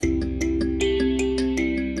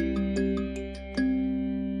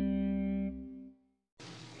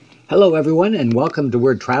Hello, everyone, and welcome to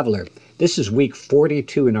Word Traveler. This is week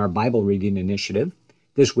 42 in our Bible reading initiative.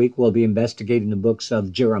 This week we'll be investigating the books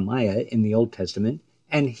of Jeremiah in the Old Testament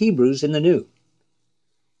and Hebrews in the New.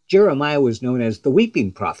 Jeremiah was known as the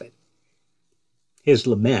weeping prophet. His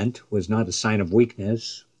lament was not a sign of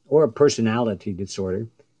weakness or a personality disorder.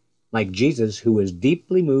 Like Jesus, who was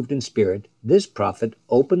deeply moved in spirit, this prophet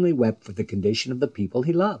openly wept for the condition of the people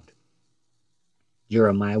he loved.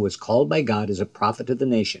 Jeremiah was called by God as a prophet to the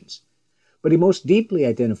nations, but he most deeply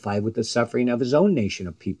identified with the suffering of his own nation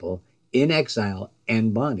of people in exile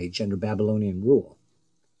and bondage under Babylonian rule.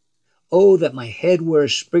 "Oh, that my head were a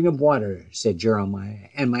spring of water," said Jeremiah,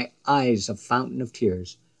 "and my eyes a fountain of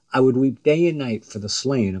tears. I would weep day and night for the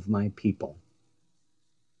slain of my people."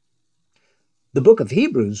 The book of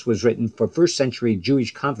Hebrews was written for first-century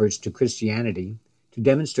Jewish converts to Christianity to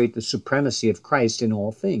demonstrate the supremacy of Christ in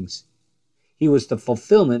all things. He was the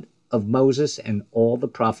fulfillment of Moses and all the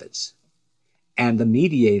prophets, and the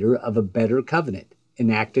mediator of a better covenant,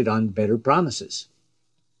 enacted on better promises.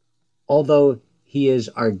 Although he is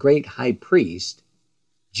our great high priest,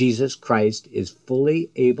 Jesus Christ is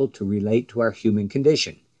fully able to relate to our human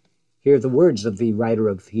condition. Hear the words of the writer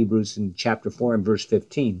of Hebrews in chapter 4 and verse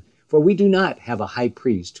 15. "For we do not have a high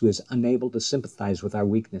priest who is unable to sympathize with our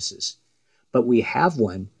weaknesses, but we have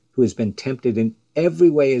one who has been tempted in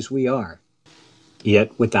every way as we are,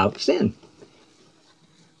 yet without sin."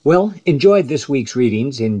 Well, enjoy this week's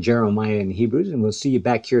readings in Jeremiah and Hebrews, and we'll see you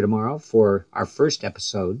back here tomorrow for our first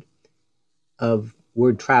episode of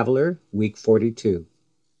Word Traveler, week 42.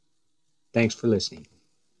 Thanks for listening.